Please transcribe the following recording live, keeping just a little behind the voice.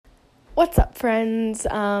What's up, friends?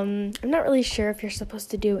 I'm not really sure if you're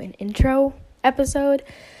supposed to do an intro episode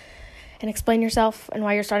and explain yourself and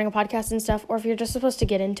why you're starting a podcast and stuff, or if you're just supposed to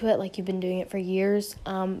get into it like you've been doing it for years.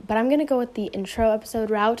 But I'm going to go with the intro episode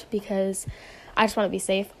route because I just want to be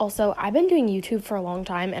safe. Also, I've been doing YouTube for a long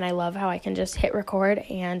time, and I love how I can just hit record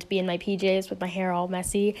and be in my PJs with my hair all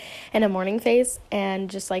messy and a morning face and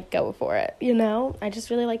just, go for it, I just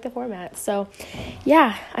really like the format. So,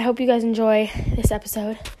 yeah, I hope you guys enjoy this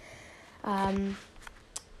episode.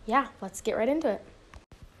 Let's get right into it.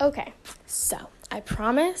 Okay, so I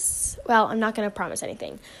promise, I'm not going to promise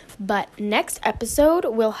anything, but next episode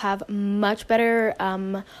will have much better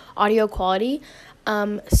audio quality.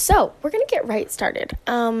 So we're going to get right started.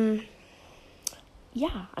 I'm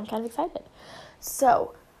kind of excited.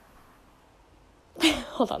 So,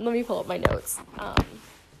 hold on, let me pull up my notes.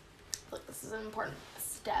 This is an important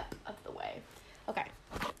step of the way. Okay.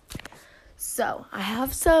 So, I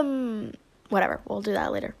have some, we'll do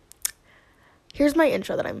that later. Here's my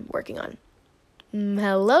intro that I'm working on.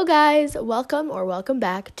 Hello, guys. Welcome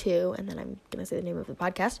back to, and then I'm going to say the name of the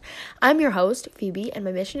podcast. I'm your host, Phoebe, and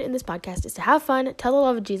my mission in this podcast is to have fun, tell the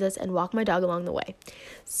love of Jesus, and walk my dog along the way.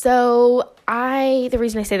 So, the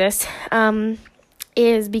reason I say this,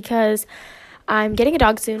 is because I'm getting a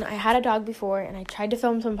dog soon. I had a dog before, and I tried to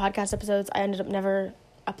film some podcast episodes. I ended up never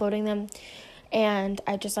uploading them. And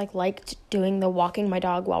I just liked doing the walking my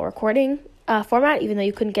dog while recording format, even though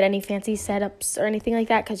you couldn't get any fancy setups or anything like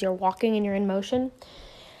that because you're walking and you're in motion.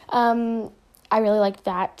 I really liked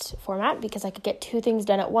that format because I could get two things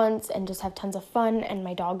done at once and just have tons of fun. And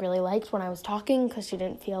my dog really liked when I was talking because she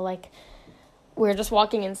didn't feel like we were just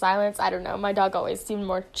walking in silence. I don't know. My dog always seemed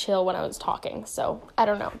more chill when I was talking. So I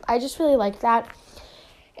don't know. I just really liked that.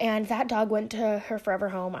 And that dog went to her forever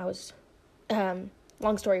home. I was,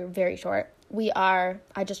 long story, very short. I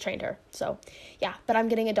just trained her. So, yeah. But I'm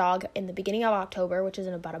getting a dog in the beginning of October, which is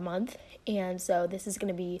in about a month. And so this is going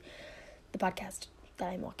to be the podcast that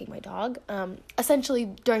I'm walking my dog. Essentially,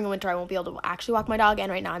 during the winter, I won't be able to actually walk my dog.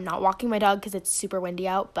 And right now, I'm not walking my dog because it's super windy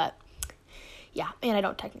out. But, yeah. And I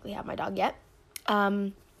don't technically have my dog yet.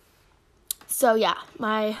 My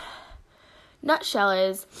nutshell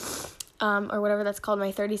is, or whatever that's called,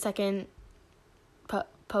 my 30-second I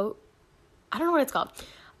don't know what it's called.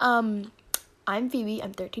 I'm Phoebe.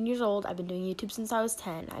 I'm 13 years old. I've been doing YouTube since I was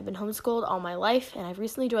 10. I've been homeschooled all my life, and I've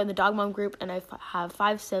recently joined the Dog Mom group, and I have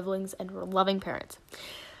 5 siblings and loving parents.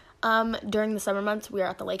 During the summer months, we are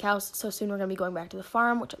at the lake house, so soon we're going to be going back to the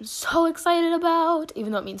farm, which I'm so excited about.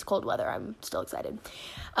 Even though it means cold weather, I'm still excited.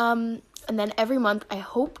 And then every month, I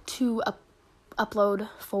hope to upload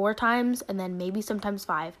 4 times, and then maybe sometimes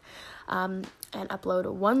 5, and upload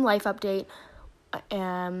one life update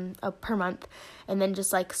per month, and then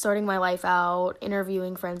just sorting my life out,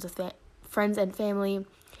 interviewing friends and family,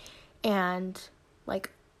 and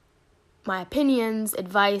my opinions,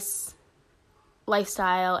 advice,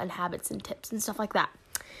 lifestyle, and habits and tips and stuff like that.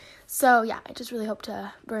 So yeah, I just really hope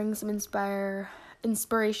to bring some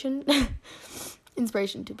inspiration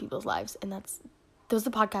to people's lives, and those are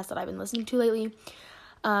the podcasts that I've been listening to lately.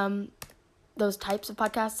 Those types of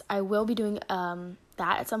podcasts. I will be doing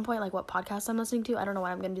that at some point, what podcasts I'm listening to. I don't know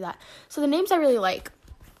when I'm going to do that. So the names I really like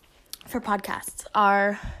for podcasts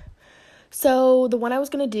are, so the one I was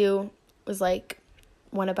going to do was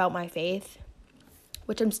one about my faith,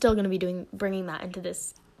 which I'm still going to be bringing that into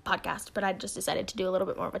this podcast, but I just decided to do a little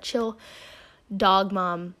bit more of a chill dog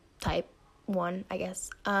mom type one, I guess.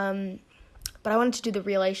 But I wanted to do the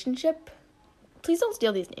relationship. Please don't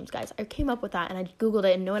steal these names, guys. I came up with that, and I Googled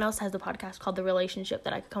it, and no one else has the podcast called The Relationship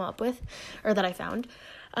that I could come up with, or that I found.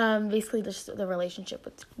 Basically, just the relationship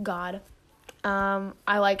with God.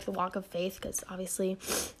 I like the walk of faith, because obviously,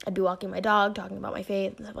 I'd be walking my dog, talking about my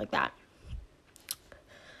faith, and stuff like that.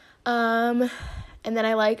 And then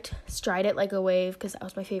I liked Stride It Like a Wave, because that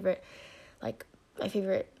was my favorite,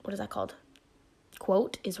 what is that called?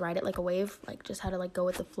 Quote is Ride It Like a Wave, just how to, go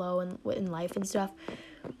with the flow and in life and stuff.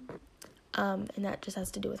 And that just has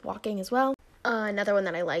to do with walking as well. Another one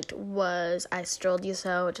that I liked was I Strolled You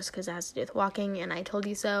So, just because it has to do with walking, and I Told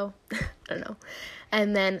You So. I don't know.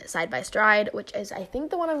 And then Side by Stride, which is, I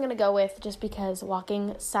think, the one I'm going to go with, just because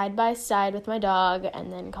walking side by side with my dog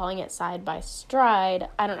and then calling it Side by Stride,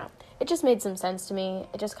 I don't know. It just made some sense to me.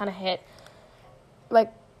 It just kind of hit,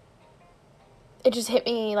 it just hit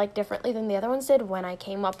me, differently than the other ones did when I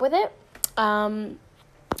came up with it. And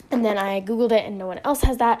then I Googled it, and no one else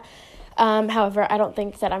has that. However, I don't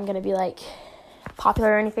think that I'm going to be,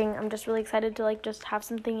 popular or anything. I'm just really excited to, just have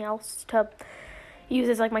something else to use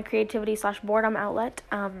as, my creativity / boredom outlet,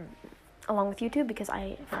 along with YouTube, because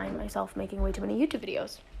I find myself making way too many YouTube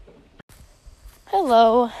videos.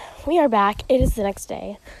 Hello. we are back. It is the next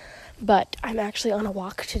day, but I'm actually on a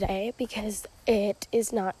walk today because it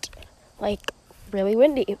is not, like, really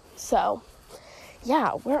windy. So,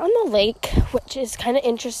 yeah, we're on the lake, which is kind of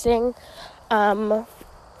interesting.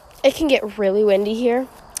 It can get really windy here.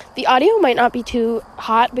 The audio might not be too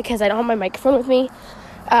hot because I don't have my microphone with me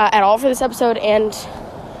at all for this episode, and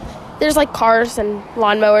there's, like, cars and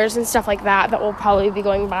lawnmowers and stuff like that will probably be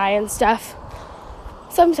going by and stuff.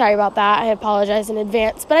 So I'm sorry about that. I apologize in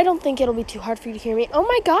advance, but I don't think it'll be too hard for you to hear me. Oh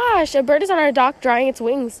my gosh, a bird is on our dock drying its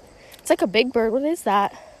wings. It's like a big bird. What is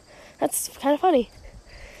that? That's kind of funny.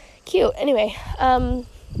 Cute. Anyway,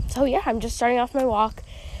 so yeah, I'm just starting off my walk.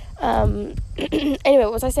 Anyway,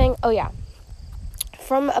 what was I saying? Oh yeah.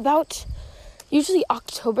 From about usually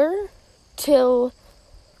October till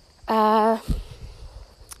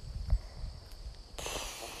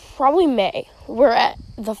probably May, we're at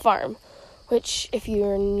the farm, which if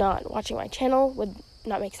you're not watching my channel would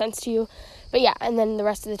not make sense to you. But yeah, and then the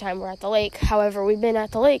rest of the time we're at the lake. However, we've been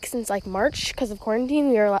at the lake since like March because of quarantine.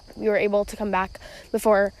 We were able to come back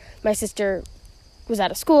before my sister was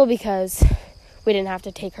out of school because we didn't have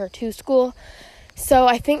to take her to school. So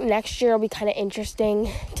I think next year will be kind of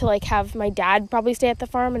interesting to like have my dad probably stay at the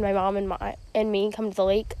farm and my mom and me come to the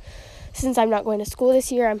lake. Since I'm not going to school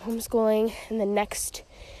this year, I'm homeschooling, and then next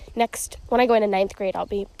when I go into 9th grade, I'll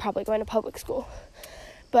be probably going to public school.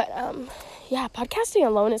 But yeah, podcasting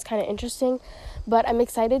alone is kind of interesting, but I'm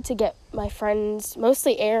excited to get my friends,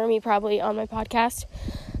 mostly Amy probably, on my podcast.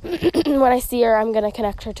 When I see her, I'm going to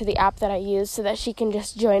connect her to the app that I use so that she can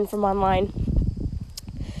just join from online.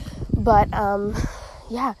 But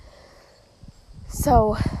yeah,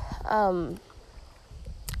 so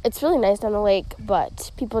it's really nice on the lake,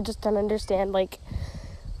 but people just don't understand, like,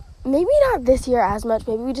 maybe not this year as much.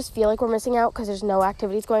 Maybe we just feel like we're missing out because there's no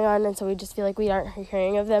activities going on, and so we just feel like we aren't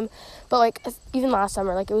hearing of them. But, like, even last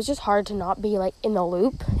summer, like, it was just hard to not be, like, in the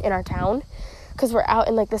loop in our town because we're out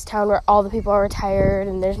in, like, this town where all the people are retired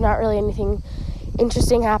and there's not really anything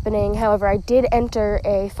interesting happening. However, I did enter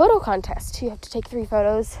a photo contest. You have to take 3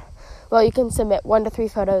 photos. Well, you can submit 1 to 3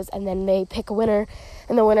 photos, and then they pick a winner,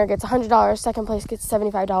 and the winner gets $100, second place gets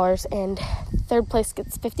 $75, and third place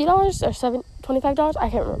gets $50 or $25. I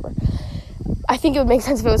can't remember. I think it would make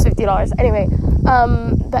sense if it was $50. Anyway,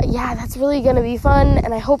 but yeah, that's really going to be fun,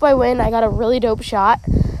 and I hope I win. I got a really dope shot.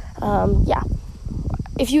 Yeah.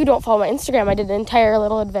 If you don't follow my Instagram, I did an entire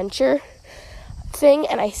little adventure thing,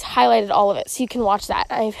 and I highlighted all of it, so you can watch that.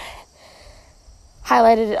 I've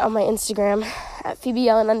highlighted it on my Instagram at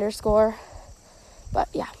 @PhoebeYellen_. But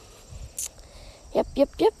yeah. Yep.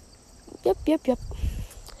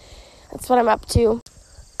 That's what I'm up to.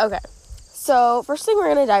 Okay. So, first thing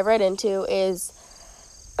we're going to dive right into is,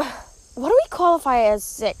 what do we qualify as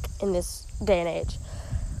sick in this day and age?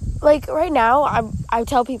 Like, right now, I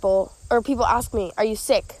tell people, or people ask me, are you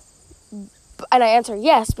sick? And I answer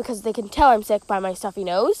yes, because they can tell I'm sick by my stuffy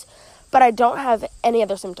nose, but I don't have any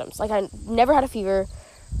other symptoms. Like, I never had a fever.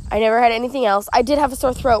 I never had anything else. I did have a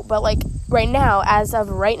sore throat, but, like, right now, as of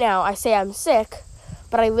right now, I say I'm sick,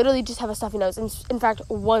 but I literally just have a stuffy nose. In fact,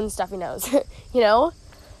 one stuffy nose, you know?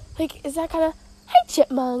 Like, is that kind of, hey,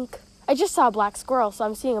 chipmunk. I just saw a black squirrel, so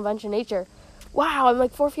I'm seeing a bunch of nature. Wow, I'm,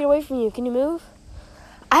 like, 4 feet away from you. Can you move?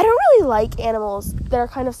 I don't really like animals that are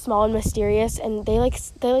kind of small and mysterious, and they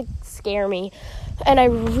scare me. And I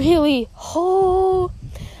really,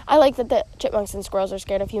 I like that the chipmunks and squirrels are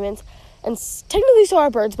scared of humans. And technically so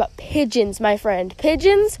are birds, but pigeons, my friend.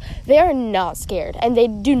 Pigeons, they are not scared, and they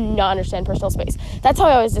do not understand personal space. That's how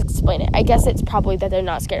I always explain it. I guess it's probably that they're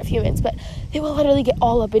not scared of humans, but they will literally get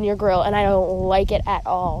all up in your grill, and I don't like it at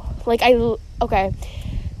all. Like, okay.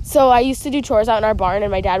 So I used to do chores out in our barn,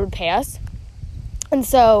 and my dad would pay us. And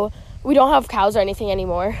so we don't have cows or anything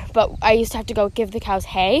anymore, but I used to have to go give the cows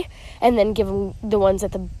hay and then give them the ones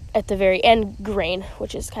at the very end grain,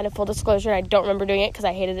 which is kind of full disclosure. I don't remember doing it because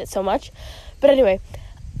I hated it so much. But anyway,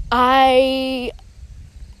 oh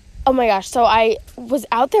my gosh, so I was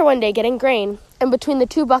out there one day getting grain, and between the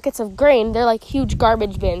 2 buckets of grain, they're like huge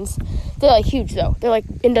garbage bins. They're like huge though. They're like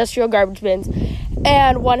industrial garbage bins.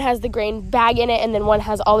 And one has the grain bag in it, and then one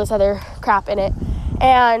has all this other crap in it.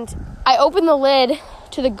 And I opened the lid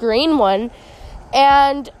to the green one,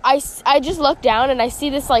 and I just look down, and I see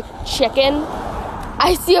this, like, chicken.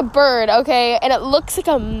 I see a bird, okay, and it looks like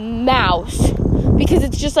a mouse, because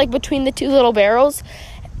it's just, like, between the 2 little barrels,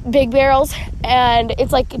 big barrels, and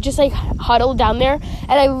it's, like, just, like, huddled down there,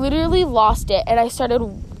 and I literally lost it, and I started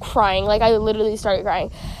crying. Like, I literally started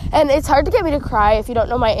crying. And it's hard to get me to cry. If you don't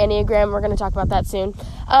know my Enneagram, we're going to talk about that soon.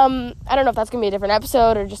 I don't know if that's going to be a different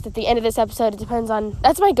episode or just at the end of this episode. It depends on...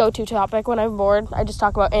 That's my go-to topic when I'm bored. I just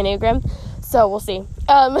talk about Enneagram. So we'll see.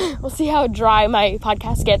 We'll see how dry my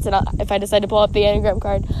podcast gets and if I decide to pull up the Enneagram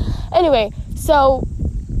card. Anyway, so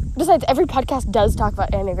besides, every podcast does talk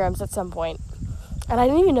about Enneagrams at some point. And I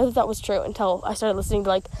didn't even know that was true until I started listening to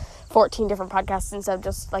like 14 different podcasts instead of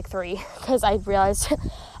just like 3. Because I realized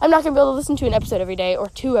I'm not going to be able to listen to an episode every day or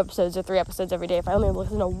 2 episodes or 3 episodes every day if I only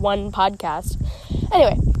listen to one podcast.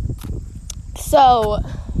 Anyway, so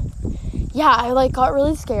yeah, I like got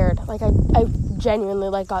really scared. Like I genuinely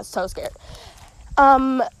like got so scared.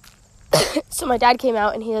 So my dad came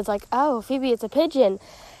out and he was like, "Oh, Phoebe, it's a pigeon."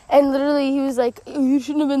 And literally he was like, "You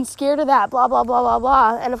shouldn't have been scared of that, blah, blah, blah, blah,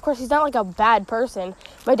 blah." And of course he's not like a bad person.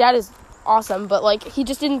 My dad is awesome, but like he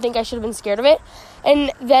just didn't think I should have been scared of it.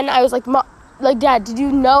 And then I was like, Dad, did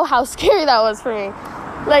you know how scary that was for me?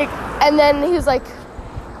 Like, and then he was like,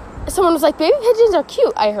 someone was like, "Baby pigeons are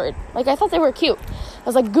cute," I heard. Like, I thought they were cute. I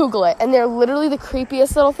was like, Google it. And they're literally the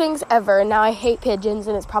creepiest little things ever. And now I hate pigeons,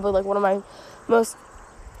 and it's probably like one of my most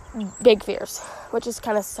big fears, which is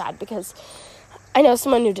kind of sad because I know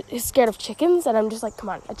someone who is scared of chickens, and I'm just like, come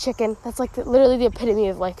on, a chicken. That's like literally the epitome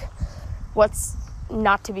of like what's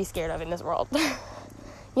not to be scared of in this world.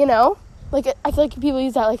 You know? Like, I feel like people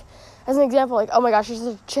use that like as an example, like, oh my gosh, there's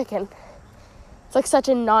a chicken. It's like such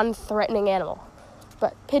a non-threatening animal.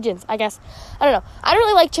 But pigeons, I guess, I don't know. I don't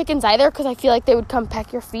really like chickens either because I feel like they would come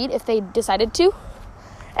peck your feet if they decided to.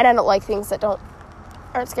 And I don't like things that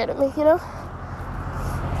aren't scared of me, you know?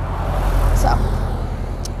 So,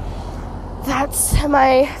 that's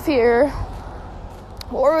my fear.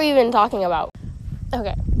 What were we even talking about?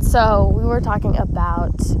 Okay, so we were talking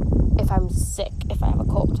about if I'm sick, if I have a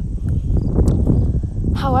cold.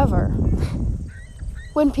 However,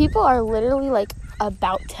 when people are literally like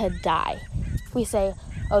about to die, we say,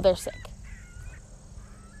 "Oh, they're sick."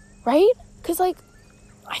 Right? Because, like,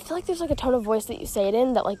 I feel like there's, like, a tone of voice that you say it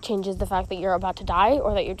in that, like, changes the fact that you're about to die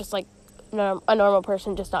or that you're just, like, a normal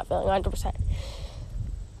person just not feeling 100%.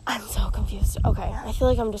 I'm so confused. Okay, I feel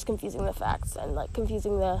like I'm just confusing the facts and, like,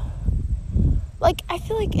 confusing the... Like, I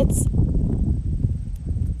feel like it's,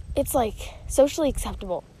 like, socially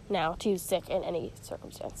acceptable now to use sick in any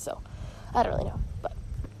circumstance, so I don't really know, but...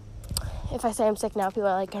 If I say I'm sick now, people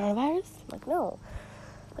are like, "Coronavirus?" I'm like, no.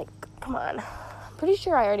 Like, come on. I'm pretty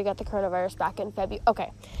sure I already got the coronavirus back in February.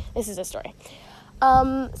 Okay, this is a story.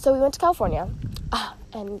 So we went to California.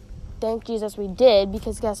 And thank Jesus we did,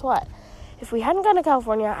 because guess what? If we hadn't gone to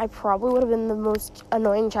California, I probably would have been the most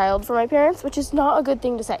annoying child for my parents, which is not a good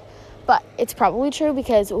thing to say. But it's probably true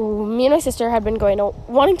because me and my sister had been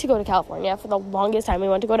wanting to go to California for the longest time. We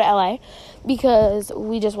wanted to go to LA because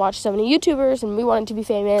we just watched so many YouTubers and we wanted to be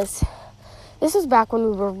famous. This was back when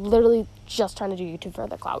we were literally just trying to do YouTube for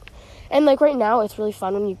the clout. And, like, right now, it's really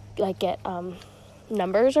fun when you, like, get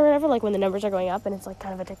numbers or whatever. Like, when the numbers are going up and it's, like,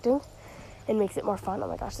 kind of addicting. It makes it more fun. Oh,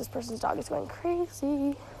 my gosh, this person's dog is going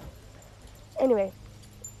crazy. Anyway.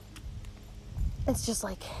 It's just,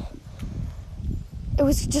 like... It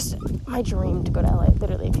was just my dream to go to LA.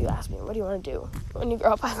 Literally, if you ask me, what do you want to do when you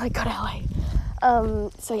grow up? I'm like, go to LA.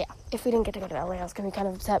 So, yeah. If we didn't get to go to LA, I was going to be kind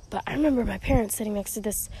of upset. But I remember my parents sitting next to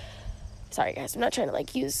this... Sorry, guys, I'm not trying to,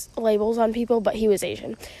 like, use labels on people, but he was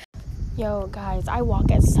Asian. Yo, guys, I walk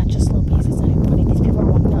at such a slow pace. It's not even funny. These people are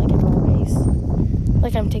walking at, like, a normal pace.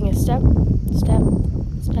 Like, I'm taking a step, and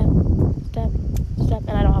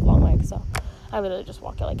I don't have long legs, so I literally just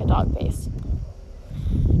walk at, like, a dog pace.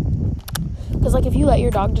 Because, like, if you let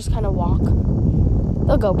your dog just kind of walk,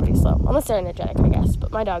 they'll go pretty slow. Unless they're energetic, I guess.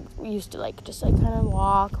 But my dog used to, like, just, like, kind of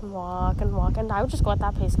walk, and I would just go at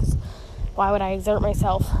that pace because... Why would I exert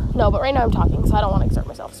myself? No, but right now I'm talking, so I don't want to exert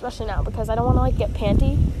myself, especially now, because I don't want to, like, get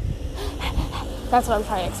panty. That's what I'm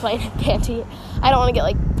trying to explain, panty. I don't want to get,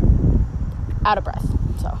 like, out of breath,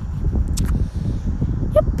 so.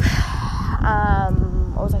 Yep.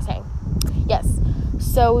 What was I saying? Yes.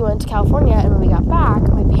 So we went to California, and when we got back,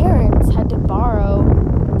 my parents had to borrow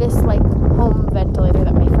this, like, home ventilator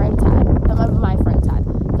that my friends had, that my friends had,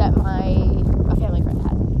 that a family friend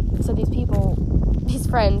had. So these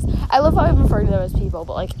friends, I love how I'm referring to them as people,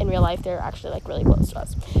 but, like, in real life, they're actually, like, really close to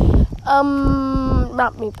us.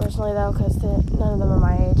 Not me personally, though, because none of them are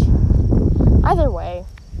my age. Either way,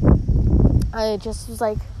 I just was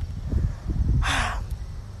like,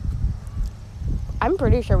 I'm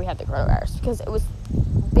pretty sure we had the coronavirus, because it was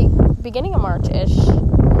beginning of March-ish.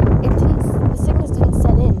 The sickness didn't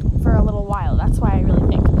set in for a little while. That's why I really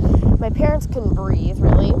think. My parents couldn't breathe,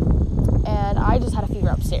 really, and I just had a fever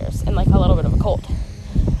upstairs and, like, a little bit of a cold.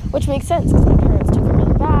 Which makes sense, because my parents took it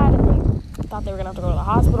really bad, and they thought they were going to have to go to the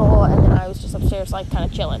hospital, and then I was just upstairs, like, kind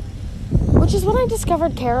of chilling. Which is when I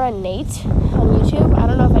discovered Kara and Nate on YouTube. I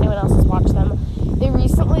don't know if anyone else has watched them. They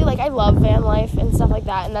recently, like, I love van life and stuff like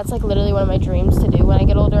that, and that's, like, literally one of my dreams to do when I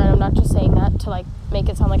get older, and I'm not just saying that to, like, make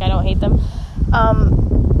it sound like I don't hate them.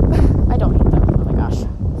 I don't hate them. Oh, my gosh.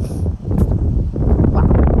 Wow.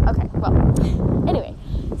 Okay, well, anyway.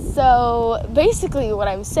 So, basically what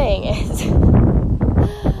I'm saying is...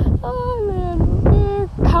 oh, man.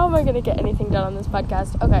 How am I going to get anything done on this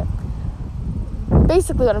podcast? Okay.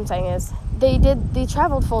 Basically what I'm saying is, they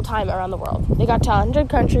traveled full-time around the world. They got to 100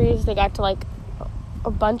 countries. They got to, like, a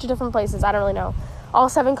bunch of different places. I don't really know. All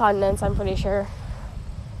 7 continents, I'm pretty sure.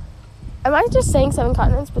 Am I just saying 7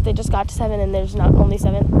 continents, but they just got to 7 and there's not only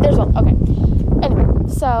 7? There's one. Okay. Anyway,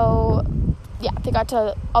 so, yeah, they got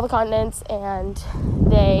to all the continents, and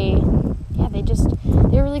they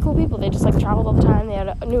were really cool people. They just, like, traveled all the time. They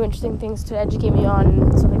had new interesting things to educate me on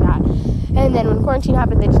and stuff like that. And then when quarantine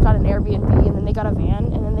happened, they just got an Airbnb, and then they got a van,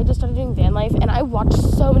 and then they just started doing van life. And I watched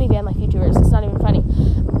so many van life YouTubers. It's not even funny.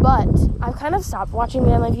 But I've kind of stopped watching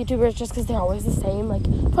van life YouTubers just because they're always the same. Like,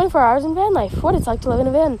 24 hours in van life. What it's like to live in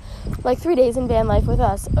a van. Like, 3 days in van life with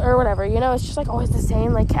us. Or whatever. You know, it's just, like, always the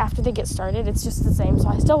same. Like, after they get started, it's just the same. So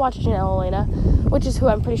I still watch Janelle Elena, which is who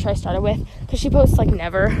I'm pretty sure I started with. Because she posts, like,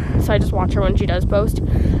 never. So I just watch her when she does post.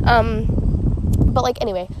 But, like,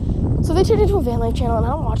 anyway. So they turned into a van life channel, and I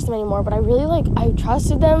don't watch them anymore. But I really, like, I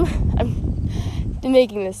trusted them. I'm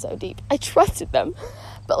making this so deep. I trusted them.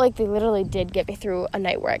 But, like, they literally did get me through a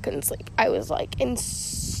night where I couldn't sleep. I was, like, in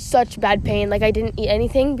such bad pain. Like, I didn't eat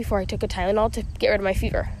anything before I took a Tylenol to get rid of my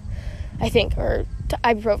fever, I think. Or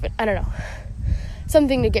ibuprofen. I don't know.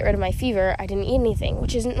 Something to get rid of my fever. I didn't eat anything,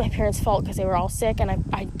 which isn't my parents' fault because they were all sick. And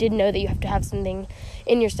I did know that you have to have something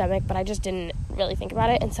in your stomach, but I just didn't really think about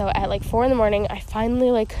it. And so at, like, 4 in the morning, I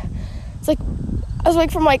finally, like, it's like, I was,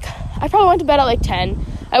 like, from, like, I probably went to bed at, like, 10.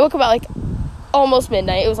 I woke up at, like, almost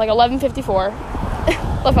midnight. It was, like, 11:54.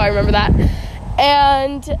 Love how I remember that.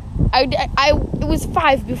 And it was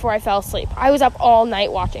 5 before I fell asleep. I was up all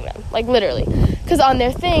night watching them, like, literally, because on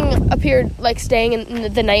their thing appeared, like, staying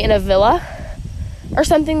in the night in a villa or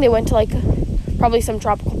something. They went to, like, probably some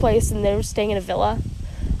tropical place, and they were staying in a villa.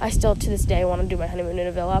 I still to this day want to do my honeymoon in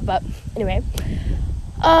a villa, but anyway,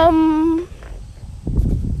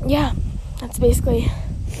 yeah, that's basically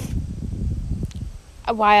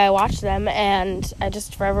why I watched them. And I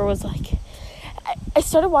just forever was like, I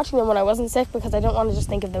started watching them when I wasn't sick because I didn't want to just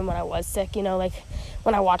think of them when I was sick, you know, like,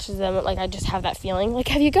 when I watched them, like, I just have that feeling. Like,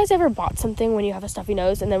 have you guys ever bought something when you have a stuffy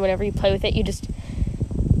nose, and then whenever you play with it, you just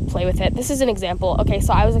play with it? This is an example. Okay,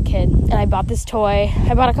 so I was a kid, and I bought this toy.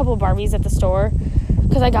 I bought a couple of Barbies at the store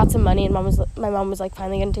because I got some money, and my mom was, like,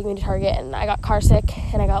 finally going to take me to Target, and I got car sick,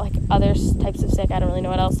 and I got, like, other types of sick. I don't really know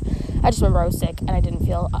what else. I just remember I was sick, and I didn't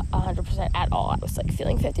feel 100% at all. I was, like,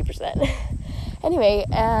 feeling 50%. Anyway,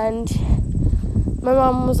 and my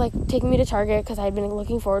mom was, like, taking me to Target because I had been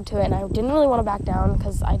looking forward to it, and I didn't really want to back down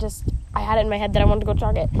because I had it in my head that I wanted to go to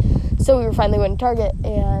Target. So we were finally going to Target,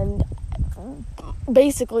 and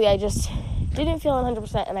basically I just didn't feel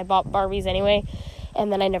 100%, and I bought Barbies anyway,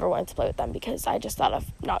 and then I never wanted to play with them because I just thought of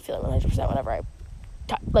not feeling 100% whenever I,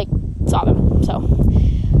 saw them. So,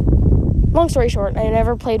 long story short, I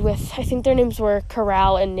never played with, I think their names were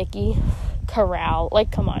Corral and Nikki. Corral.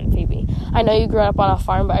 Like, come on, Phoebe. I know you grew up on a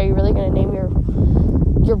farm, but are you really going to name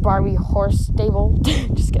your Barbie horse stable?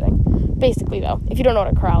 Just kidding. Basically, though, if you don't know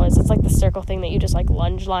what a corral is, it's like the circle thing that you just, like,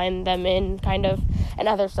 lunge line them in, kind of, and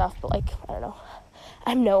other stuff, but, like, I don't know.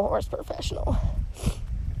 I'm no horse professional.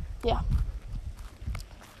 Yeah.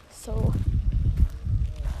 So,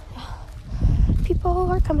 yeah. People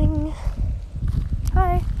are coming.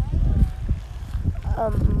 Hi.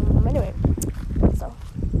 Anyway, so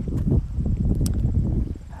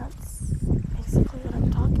that's basically what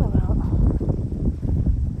I'm talking about.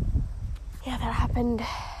 Yeah, that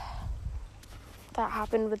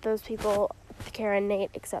happened with those people, Kara and Nate,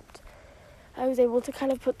 except I was able to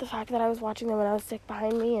kind of put the fact that I was watching them when I was sick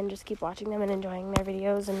behind me and just keep watching them and enjoying their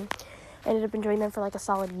videos, and I ended up enjoying them for, like, a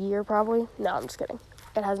solid year, probably. No, I'm just kidding.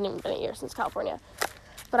 It hasn't even been a year since California,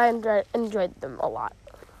 but I enjoyed them a lot.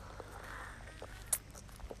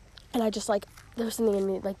 And I just, like, there was something in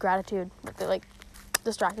me, like, gratitude that they, like,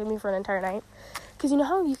 distracted me for an entire night. Because you know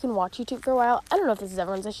how you can watch YouTube for a while? I don't know if this is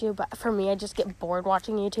everyone's issue, but for me, I just get bored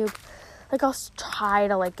watching YouTube. Like, I'll try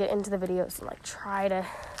to, like, get into the videos and, like,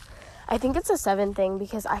 I think it's a 7 thing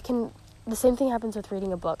because the same thing happens with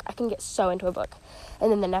reading a book. I can get so into a book, and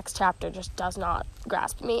then the next chapter just does not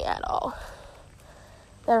grasp me at all.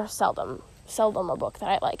 There's seldom a book that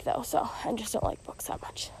I like, though, so I just don't like books that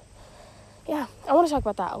much. Yeah, I want to talk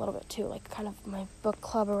about that a little bit, too, like, kind of my book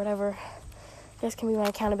club or whatever. You guys can be my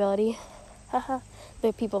accountability.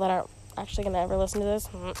 The people that aren't actually going to ever listen to this.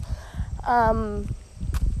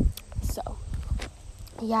 So,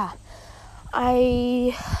 yeah,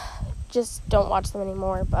 I just don't watch them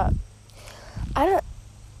anymore, but I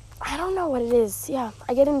don't know what it is. Yeah,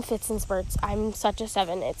 I get in fits and spurts. I'm such a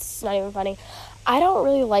 7. It's not even funny. I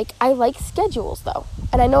like schedules, though.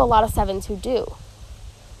 And I know a lot of 7s who do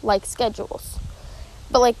like schedules.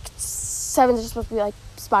 But, like, 7s are supposed to be, like,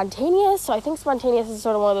 spontaneous. So I think spontaneous is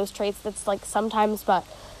sort of one of those traits that's, like, sometimes, but,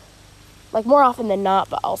 like, more often than not,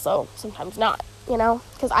 but also sometimes not, you know?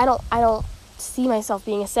 Because I don't see myself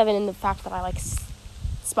being a 7 in the fact that I like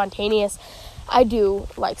spontaneous. I do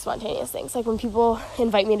like spontaneous things. Like, when people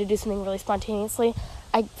invite me to do something really spontaneously,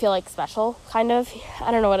 I feel, like, special, kind of.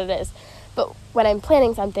 I don't know what it is. But when I'm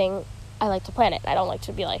planning something, I like to plan it. I don't like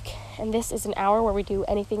to be like, and this is an hour where we do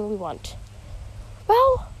anything we want.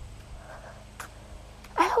 Well,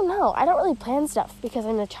 I don't know. I don't really plan stuff because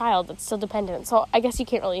I'm a child that's still dependent. So I guess you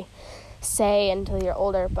can't really say until you're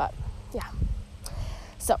older, but yeah.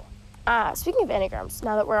 So, speaking of Enneagrams,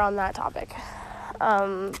 now that we're on that topic,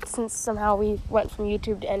 since somehow we went from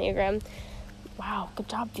YouTube to Enneagram, wow, good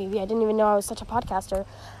job, Phoebe. I didn't even know I was such a podcaster.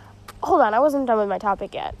 Hold on, I wasn't done with my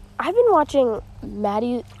topic yet. I've been watching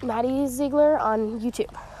Maddie Ziegler on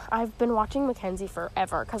YouTube. I've been watching Mackenzie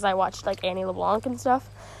forever because I watched, like, Annie LeBlanc and stuff.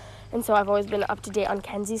 And so I've always been up to date on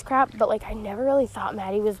Kenzie's crap. But, like, I never really thought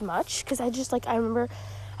Maddie was much because I just, like, I remember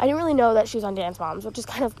I didn't really know that she was on Dance Moms, which is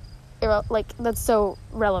kind of, that's so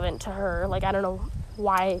relevant to her. Like, I don't know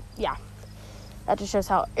why, yeah. That just shows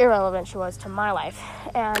how irrelevant she was to my life.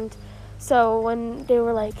 And so when they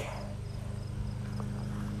were like,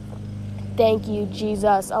 thank you,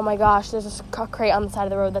 Jesus. Oh my gosh, there's a crate on the side of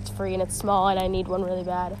the road that's free and it's small and I need one really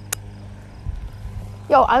bad.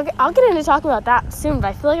 Yo, I'll get into talking about that soon, but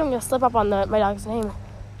I feel like I'm going to slip up on my dog's name.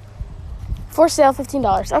 For sale,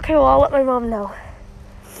 $15. Okay, well, I'll let my mom know.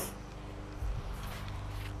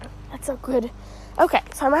 That's so good. Okay,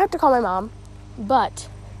 so I might have to call my mom, but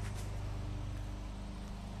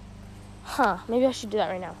maybe I should do that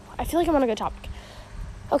right now. I feel like I'm on a good topic.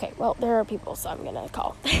 Okay, well, there are people, so I'm going to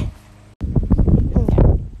call.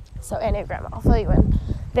 So Enneagram, I'll fill you in.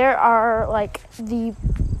 There are, like,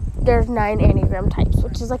 there's 9 Enneagram types,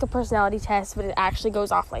 which is like a personality test, but it actually goes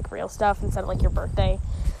off, like, real stuff instead of, like, your birthday.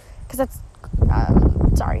 Because that's,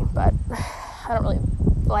 sorry, but I don't really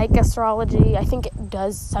like astrology. I think it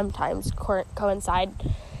does sometimes coincide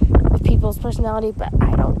with people's personality, but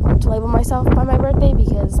I don't like to label myself by my birthday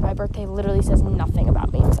because my birthday literally says nothing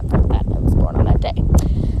about me except for that I was born on that day.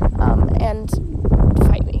 And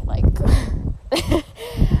fight me, like...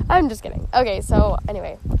 I'm just kidding. Okay, so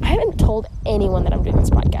anyway, I haven't told anyone that I'm doing this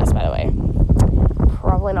podcast, by the way.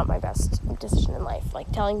 Probably not my best decision in life.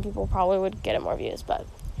 Like, telling people probably would get it more views, but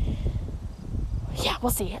yeah,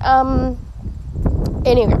 we'll see. Enneagram.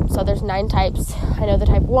 So there's 9 types. I know the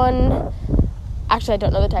type 1. Actually, I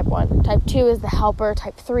don't know the type 1. Type 2 is the helper.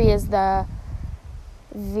 Type 3 is the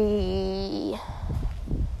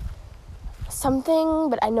something,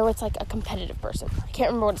 but I know it's like a competitive person. I can't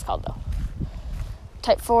remember what it's called, though.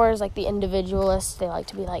 Type 4 is, like, the individualist. They like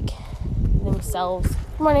to be, like, themselves.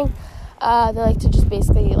 Good morning. They like to just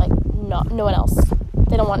basically, like, no one else.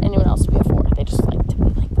 They don't want anyone else to be a 4. They just like to be,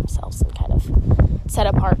 like, themselves and kind of set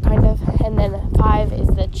apart, kind of. And then 5 is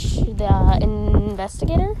the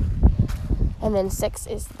investigator. And then 6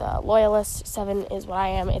 is the loyalist. 7 is what I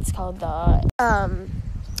am. It's called the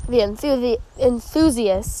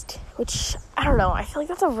enthusiast, which, I don't know, I feel like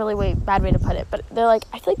that's a really bad way to put it, but they're like,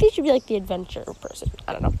 I feel like they should be like the adventure person.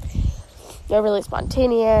 I don't know. They're really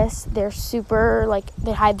spontaneous. They're super, like,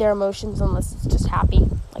 they hide their emotions unless it's just happy.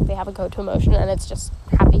 Like, they have a go-to emotion and it's just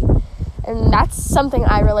happy. And that's something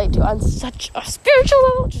I relate to on such a spiritual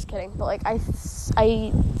level. Just kidding. But, like, I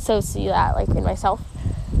so see that, like, in myself,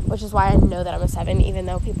 which is why I know that I'm a 7, even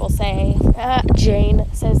though people say, Jane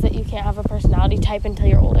says that you can't have a personality type until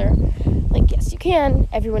you're older. Like, yes, you can.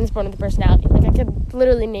 Everyone is born with a personality. Like, I could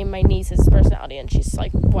literally name my niece's personality, and she's,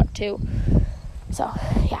 like, 2? So,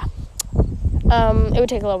 yeah. It would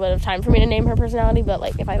take a little bit of time for me to name her personality, but,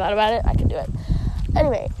 like, if I thought about it, I could do it.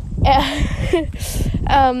 Anyway.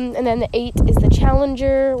 And then the 8 is the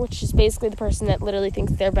challenger, which is basically the person that literally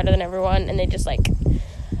thinks they're better than everyone, and they just, like,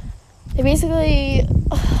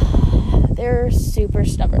 they're super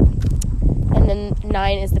stubborn. And then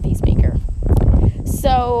 9 is the peacemaker.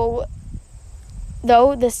 So,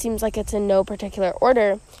 though this seems like it's in no particular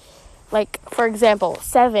order, like, for example,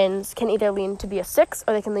 7s can either lean to be a 6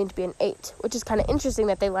 or they can lean to be an 8, which is kind of interesting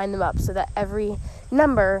that they line them up so that every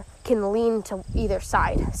number can lean to either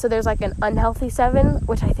side. So there's, like, an unhealthy 7,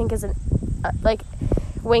 which I think is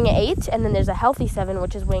wing 8, and then there's a healthy 7,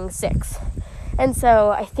 which is wing 6. And so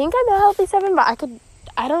I think I'm a healthy 7, but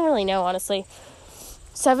I don't really know, honestly.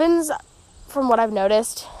 7s, from what I've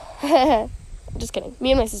noticed, just kidding.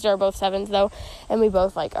 Me and my sister are both 7s, though, and we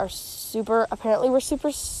both, like, are apparently we're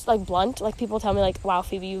super, like, blunt. Like, people tell me, like, wow,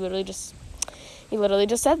 Phoebe, you literally just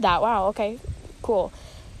said that. Wow, okay, cool.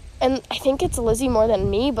 And I think it's Lizzie more than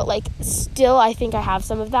me, but, like, still I think I have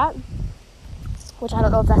some of that, which I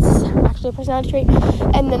don't know if that's actually a personality trait.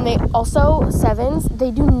 And then they also, 7s,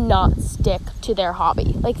 they do not stick to their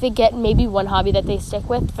hobby. Like, they get maybe one hobby that they stick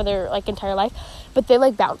with for their, like, entire life, but they,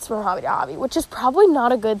 like, bounce from hobby to hobby, which is probably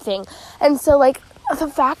not a good thing. And so, like, the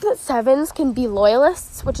fact that 7s can be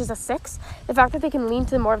loyalists, which is a 6, the fact that they can lean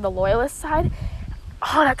to more of the loyalist side,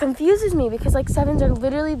 that confuses me, because, like, 7s are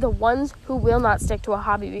literally the ones who will not stick to a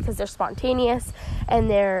hobby because they're spontaneous and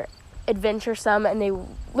they're adventuresome, and they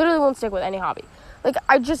literally won't stick with any hobby. Like,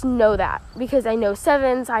 I just know that because I know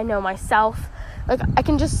 7s, I know myself. Like, I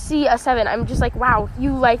can just see a 7. I'm just like, wow,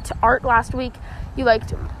 you liked art last week. You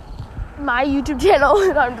liked my YouTube channel.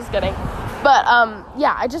 No, I'm just kidding. But,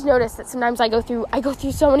 yeah, I just noticed that sometimes I go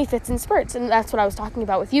through so many fits and spurts, and that's what I was talking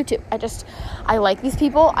about with YouTube. I like these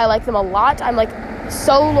people. I like them a lot. I'm, like,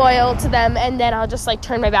 so loyal to them, and then I'll just, like,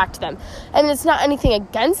 turn my back to them. And it's not anything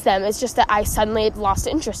against them. It's just that I suddenly lost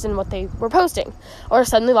interest in what they were posting, or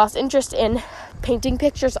suddenly lost interest in painting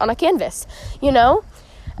pictures on a canvas, you know?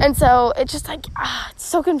 And so it's just, like, it's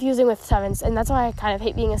so confusing with 7s, and that's why I kind of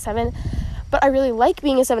hate being a 7. But I really like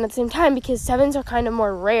being a 7 at the same time, because 7s are kind of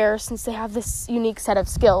more rare since they have this unique set of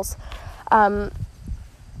skills. I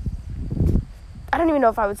don't even know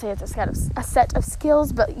if I would say it's a set of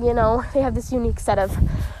skills, but, you know, they have this unique set of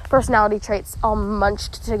personality traits all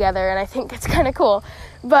munched together, and I think it's kind of cool.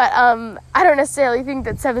 But I don't necessarily think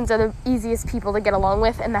that 7s are the easiest people to get along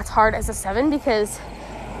with, and that's hard as a 7, because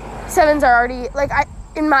 7s are already, like,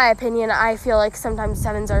 in my opinion, I feel like sometimes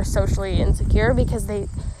 7s are socially insecure because they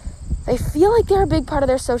feel like they're a big part of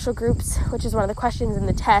their social groups, which is one of the questions in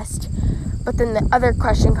the test. But then the other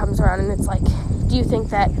question comes around, and it's like, do you think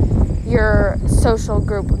that your social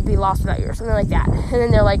group would be lost without you, or something like that? And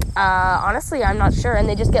then they're like, honestly, I'm not sure. And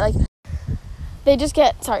they just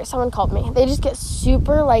get, sorry, someone called me. They just get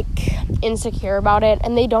super, like, insecure about it.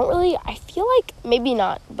 And they don't really, I feel like, maybe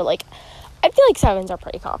not, but, like, I feel like 7s are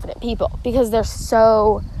pretty confident people because they're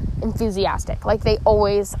so enthusiastic. Like, they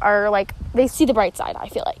always are, like, they see the bright side, I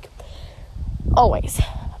feel like. Always.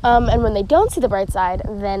 And when they don't see the bright side,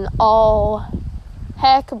 then all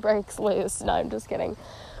heck breaks loose. No, I'm just kidding.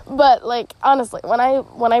 But, like, honestly, when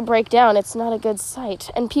I break down, it's not a good sight,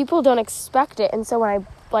 and people don't expect it. And so when I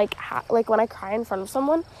when I cry in front of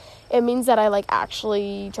someone, it means that I, like,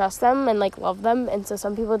 actually trust them and, like, love them. And so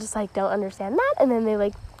some people just, like, don't understand that, and then they,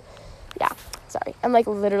 like, yeah, sorry, I'm, like,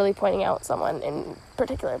 literally pointing out someone in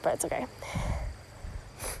particular, but it's okay.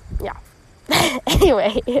 Yeah.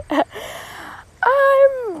 Anyway,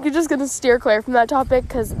 I'm just gonna steer clear from that topic,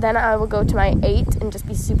 because then I will go to my 8 and just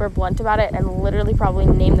be super blunt about it and literally probably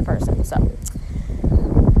name the person. So,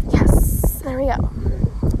 yes, there we go.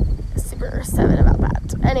 Super 7 about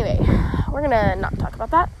that. Anyway, we're gonna not talk about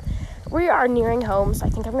that. We are nearing home, so I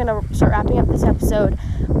think I'm gonna start wrapping up this episode.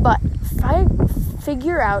 But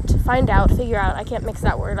figure out, I can't mix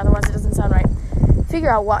that word, otherwise it doesn't sound right.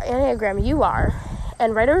 Figure out what Enneagram you are,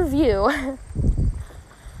 and write a review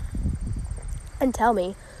and tell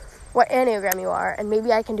me what Enneagram you are, and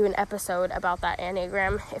maybe I can do an episode about that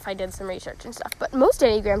Enneagram if I did some research and stuff. But most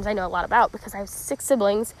Enneagrams I know a lot about, because I have 6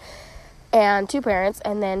 siblings and 2 parents,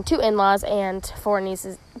 and then 2 in-laws, and 2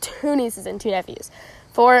 nieces and 2 nephews.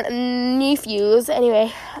 4 nephews,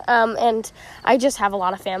 anyway, and I just have a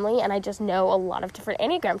lot of family, and I just know a lot of different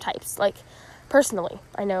Enneagram types, like, personally.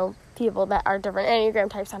 I know people that are different Enneagram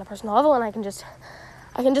types on a personal level, and I can just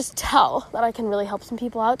tell that I can really help some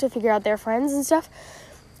people out to figure out their friends and stuff.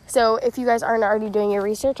 So if you guys aren't already doing your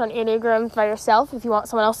research on Enneagrams by yourself, if you want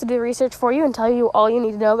someone else to do the research for you and tell you all you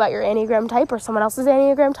need to know about your Enneagram type or someone else's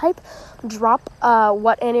Enneagram type, drop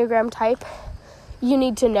what Enneagram type you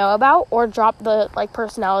need to know about, or drop the, like,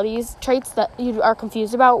 personalities traits that you are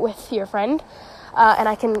confused about with your friend, and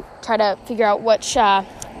I can try to figure out which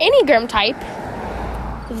Enneagram type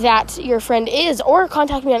that your friend is, or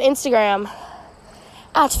contact me on Instagram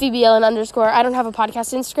at PhoebeEllen_. I don't have a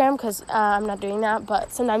podcast Instagram because I'm not doing that,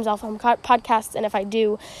 but sometimes I'll film podcasts, and if I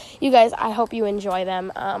do, you guys, I hope you enjoy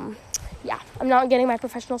them. Yeah, I'm not getting my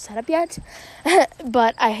professional setup yet,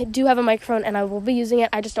 but I do have a microphone, and I will be using it.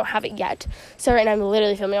 I just don't have it yet. So right now I'm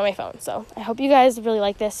literally filming on my phone. So I hope you guys really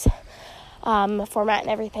like this format and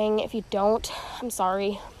everything. If you don't, I'm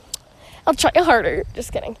sorry. I'll try harder.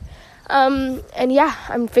 Just kidding. And yeah,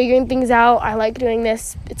 I'm figuring things out. I like doing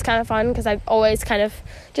this. It's kind of fun because I've always kind of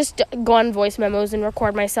just go on voice memos and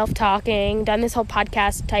record myself talking, done this whole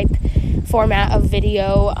podcast type format of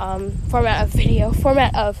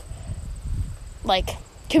like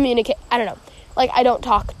communicate. I don't know. Like, I don't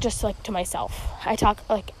talk just like to myself. I talk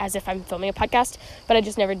like as if I'm filming a podcast, but I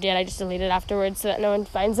just never did. I just deleted it afterwards so that no one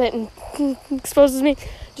finds it and exposes me.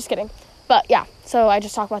 Just kidding. But yeah, so I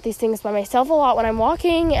just talk about these things by myself a lot when I'm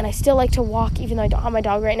walking, and I still like to walk even though I don't have my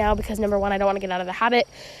dog right now, because number one, I don't want to get out of the habit,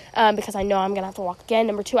 because I know I'm going to have to walk again.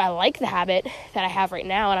 Number two, I like the habit that I have right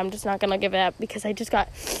now, and I'm just not going to give it up because I just got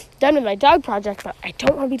done with my dog project, but I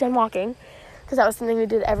don't want to be done walking because that was something we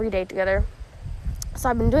did every day together. So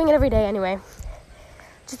I've been doing it every day anyway.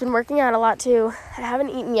 Just been working out a lot too. I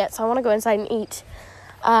haven't eaten yet, so I want to go inside and eat.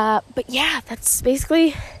 But yeah, that's what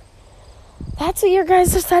you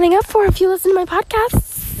guys are signing up for if you listen to my podcast.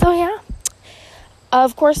 So yeah.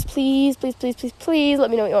 Of course, please let me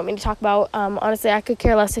know what you want me to talk about. Honestly, I could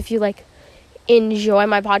care less if you enjoy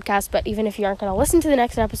my podcast, but even if you aren't going to listen to the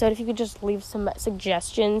next episode, if you could just leave some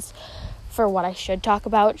suggestions for what I should talk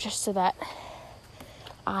about, just so that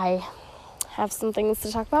I have some things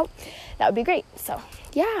to talk about, that would be great. So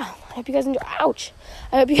yeah, I hope you guys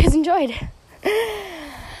enjoyed.